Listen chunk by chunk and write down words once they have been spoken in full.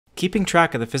Keeping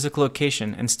track of the physical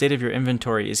location and state of your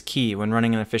inventory is key when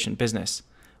running an efficient business,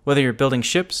 whether you're building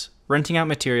ships, renting out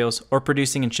materials, or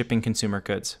producing and shipping consumer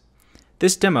goods.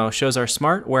 This demo shows our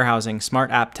Smart Warehousing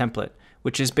Smart App template,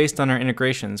 which is based on our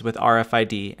integrations with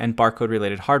RFID and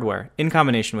barcode-related hardware in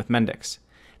combination with Mendix.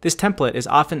 This template is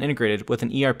often integrated with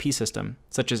an ERP system,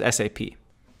 such as SAP.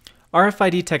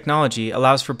 RFID technology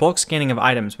allows for bulk scanning of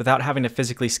items without having to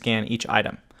physically scan each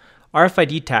item.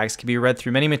 RFID tags can be read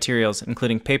through many materials,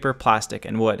 including paper, plastic,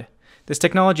 and wood. This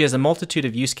technology has a multitude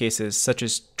of use cases such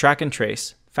as track and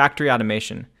trace, factory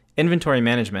automation, inventory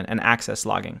management, and access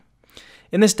logging.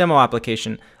 In this demo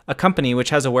application, a company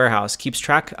which has a warehouse keeps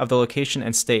track of the location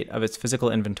and state of its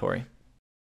physical inventory.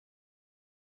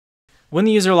 When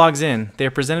the user logs in, they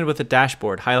are presented with a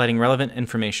dashboard highlighting relevant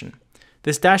information.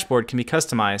 This dashboard can be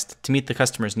customized to meet the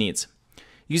customer's needs.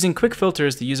 Using quick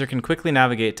filters, the user can quickly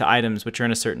navigate to items which are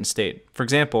in a certain state, for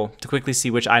example, to quickly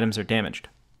see which items are damaged.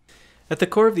 At the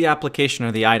core of the application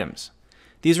are the items.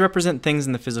 These represent things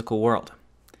in the physical world.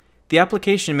 The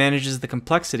application manages the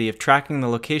complexity of tracking the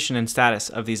location and status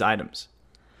of these items.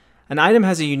 An item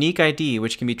has a unique ID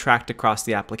which can be tracked across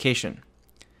the application.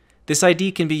 This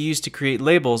ID can be used to create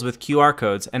labels with QR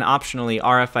codes and optionally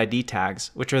RFID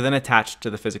tags, which are then attached to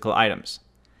the physical items.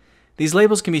 These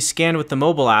labels can be scanned with the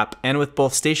mobile app and with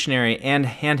both stationary and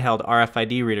handheld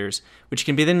RFID readers, which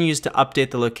can be then used to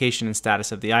update the location and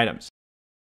status of the items.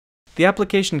 The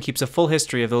application keeps a full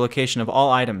history of the location of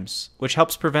all items, which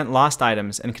helps prevent lost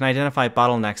items and can identify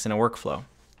bottlenecks in a workflow.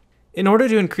 In order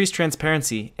to increase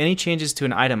transparency, any changes to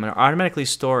an item are automatically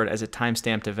stored as a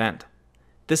timestamped event.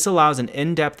 This allows an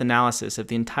in-depth analysis of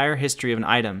the entire history of an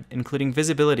item, including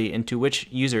visibility into which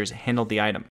users handled the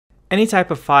item. Any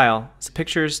type of file, so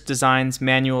pictures, designs,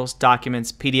 manuals,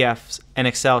 documents, PDFs, and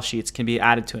Excel sheets can be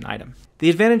added to an item. The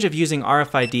advantage of using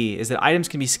RFID is that items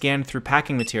can be scanned through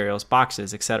packing materials,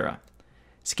 boxes, etc.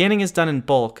 Scanning is done in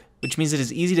bulk, which means it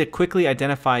is easy to quickly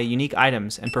identify unique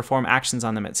items and perform actions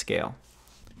on them at scale.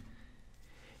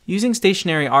 Using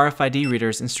stationary RFID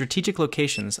readers in strategic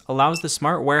locations allows the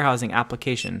Smart Warehousing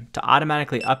application to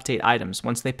automatically update items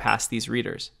once they pass these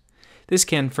readers. This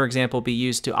can, for example, be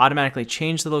used to automatically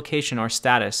change the location or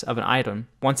status of an item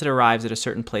once it arrives at a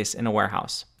certain place in a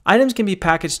warehouse. Items can be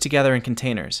packaged together in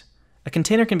containers. A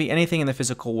container can be anything in the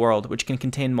physical world which can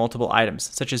contain multiple items,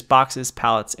 such as boxes,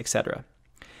 pallets, etc.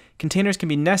 Containers can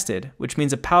be nested, which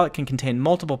means a pallet can contain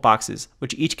multiple boxes,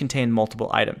 which each contain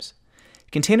multiple items.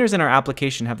 Containers in our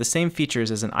application have the same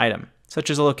features as an item, such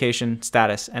as a location,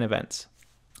 status, and events.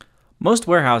 Most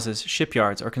warehouses,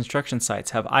 shipyards, or construction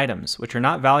sites have items which are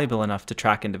not valuable enough to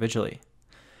track individually.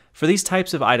 For these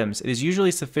types of items, it is usually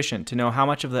sufficient to know how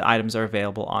much of the items are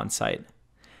available on site.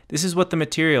 This is what the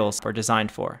materials are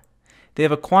designed for. They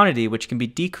have a quantity which can be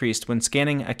decreased when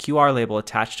scanning a QR label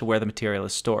attached to where the material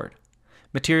is stored.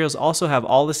 Materials also have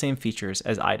all the same features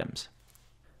as items.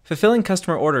 Fulfilling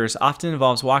customer orders often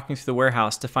involves walking through the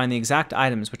warehouse to find the exact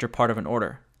items which are part of an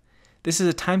order. This is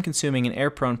a time-consuming and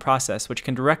error-prone process which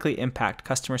can directly impact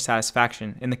customer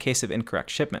satisfaction in the case of incorrect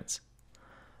shipments.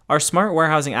 Our Smart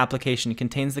Warehousing application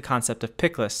contains the concept of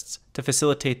pick lists to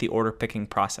facilitate the order picking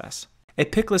process. A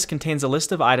pick list contains a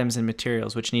list of items and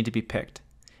materials which need to be picked.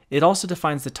 It also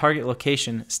defines the target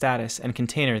location, status, and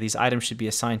container these items should be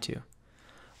assigned to.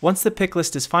 Once the pick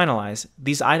list is finalized,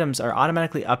 these items are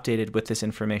automatically updated with this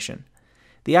information.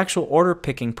 The actual order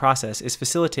picking process is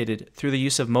facilitated through the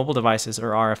use of mobile devices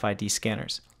or RFID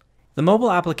scanners. The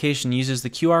mobile application uses the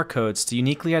QR codes to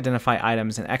uniquely identify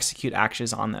items and execute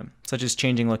actions on them, such as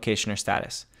changing location or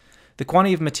status. The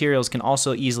quantity of materials can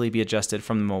also easily be adjusted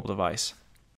from the mobile device.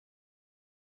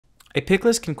 A pick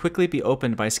list can quickly be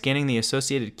opened by scanning the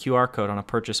associated QR code on a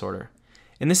purchase order.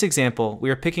 In this example, we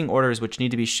are picking orders which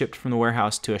need to be shipped from the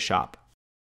warehouse to a shop.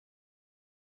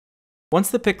 Once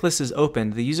the pick list is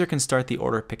opened, the user can start the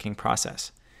order picking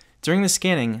process. During the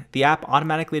scanning, the app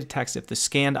automatically detects if the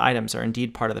scanned items are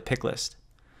indeed part of the pick list.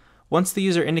 Once the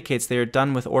user indicates they are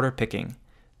done with order picking,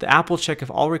 the app will check if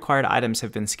all required items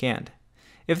have been scanned.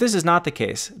 If this is not the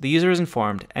case, the user is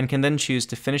informed and can then choose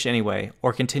to finish anyway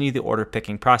or continue the order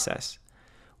picking process.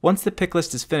 Once the pick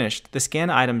list is finished, the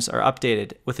scanned items are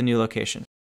updated with a new location.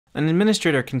 An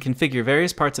administrator can configure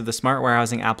various parts of the Smart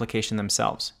Warehousing application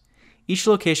themselves. Each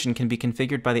location can be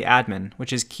configured by the admin,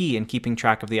 which is key in keeping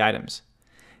track of the items.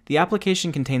 The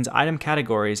application contains item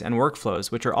categories and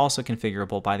workflows which are also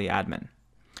configurable by the admin.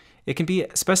 It can be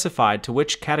specified to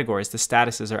which categories the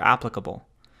statuses are applicable.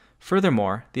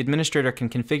 Furthermore, the administrator can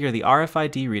configure the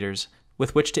RFID readers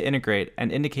with which to integrate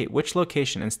and indicate which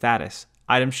location and status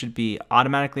items should be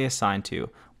automatically assigned to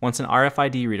once an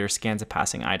RFID reader scans a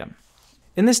passing item.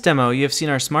 In this demo, you have seen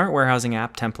our Smart Warehousing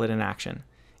app template in action.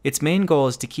 Its main goal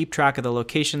is to keep track of the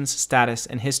locations, status,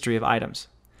 and history of items.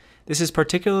 This is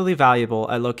particularly valuable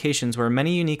at locations where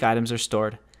many unique items are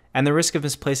stored, and the risk of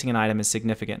misplacing an item is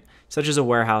significant, such as a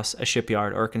warehouse, a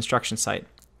shipyard, or a construction site.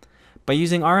 By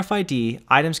using RFID,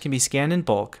 items can be scanned in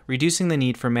bulk, reducing the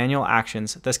need for manual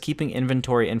actions, thus keeping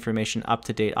inventory information up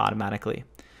to date automatically.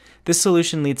 This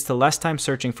solution leads to less time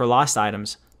searching for lost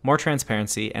items, more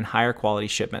transparency, and higher quality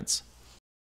shipments.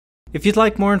 If you'd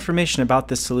like more information about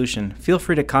this solution, feel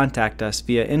free to contact us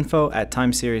via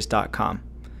info@timeseries.com.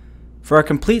 For our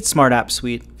complete Smart App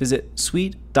suite, visit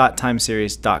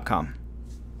suite.timeseries.com.